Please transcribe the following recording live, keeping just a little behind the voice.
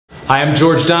Hi, I'm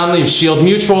George Donnelly of Shield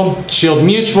Mutual. Shield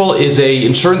Mutual is an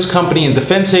insurance company and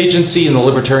defense agency in the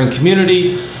libertarian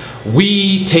community.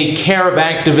 We take care of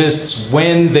activists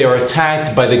when they are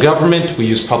attacked by the government. We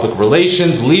use public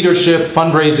relations, leadership,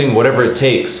 fundraising, whatever it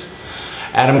takes.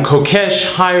 Adam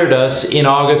Kokesh hired us in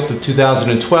August of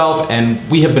 2012, and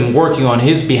we have been working on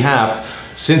his behalf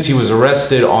since he was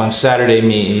arrested on Saturday,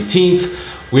 May 18th.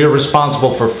 We are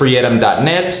responsible for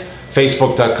freeadam.net,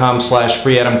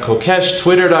 facebook.com/freeadamkokesh,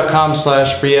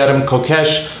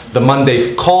 twitter.com/freeadamkokesh, the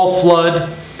Monday call flood,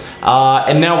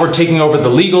 and now we're taking over the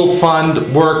legal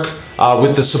fund work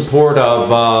with the support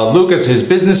of Lucas, his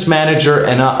business manager,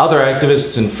 and other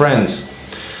activists and friends.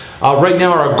 Right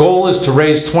now our goal is to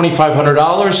raise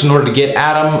 $2,500 in order to get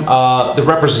Adam the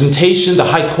representation, the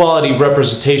high quality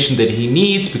representation that he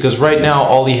needs, because right now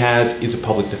all he has is a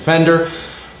public defender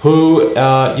who,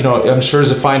 I'm sure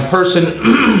is a fine person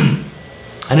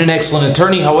and an excellent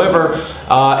attorney. However,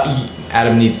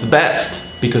 Adam needs the best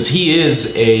because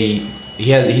he's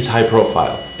high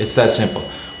profile. It's that simple.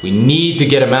 We need to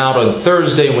get him out on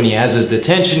Thursday when he has his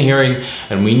detention hearing,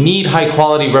 and we need high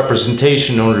quality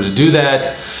representation in order to do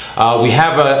that. We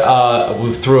have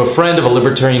through a friend of a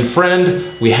libertarian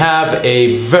friend, we have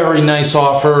a very nice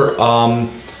offer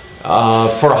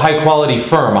for a high quality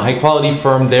firm.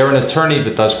 They're an attorney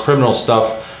that does criminal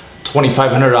stuff,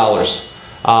 $2,500.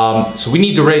 So we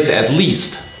need to raise at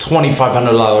least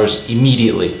 $2,500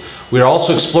 immediately. We are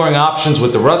also exploring options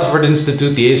with the Rutherford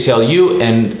Institute, the ACLU,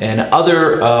 and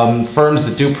other firms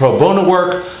that do pro bono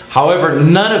work. However,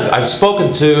 I've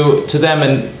spoken to them,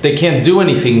 and they can't do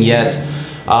anything yet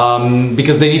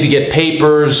because they need to get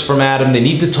papers from Adam. They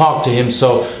need to talk to him,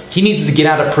 so he needs to get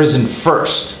out of prison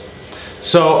first.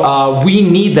 So we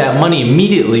need that money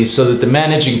immediately so that the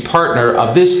managing partner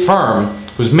of this firm,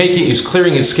 who's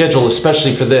clearing his schedule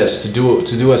especially for this, to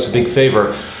do us a big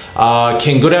favor,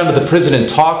 can go down to the prison and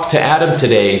talk to Adam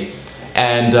today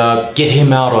and get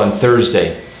him out on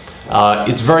Thursday.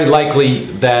 It's very likely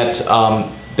that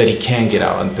that he can get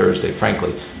out on Thursday,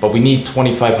 frankly, but we need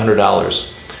 $2,500.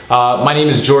 My name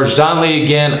is George Donnelly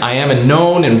again. I am a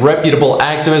known and reputable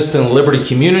activist in the liberty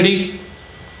community.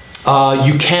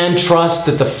 You can trust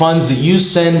that the funds that you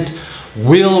send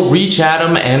will reach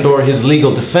Adam and/or his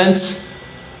legal defense.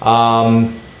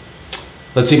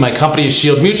 Let's see, my company is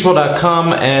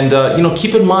shieldmutual.com, and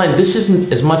keep in mind, this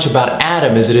isn't as much about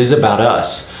Adam as it is about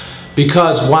us,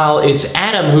 because while it's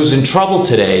Adam who's in trouble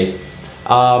today,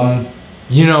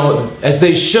 as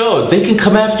they showed, they can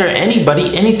come after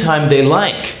anybody anytime they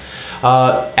like.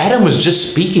 Adam was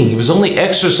just speaking. He was only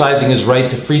exercising his right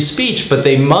to free speech, but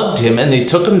they mugged him and they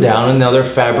took him down, and now they're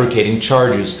fabricating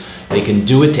charges. They can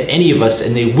do it to any of us,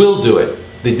 and they will do it.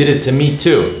 They did it to me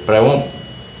too, but I won't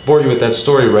bore you with that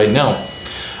story right now.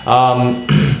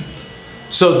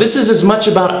 So this is as much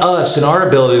about us and our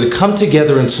ability to come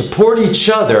together and support each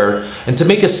other, and to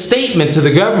make a statement to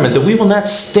the government that we will not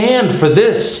stand for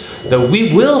this, that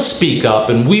we will speak up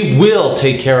and we will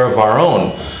take care of our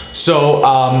own. So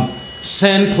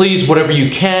send, please, whatever you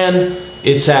can.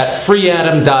 It's at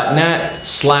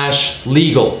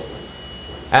freeadam.net/legal.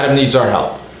 Adam needs our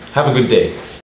help. Have a good day.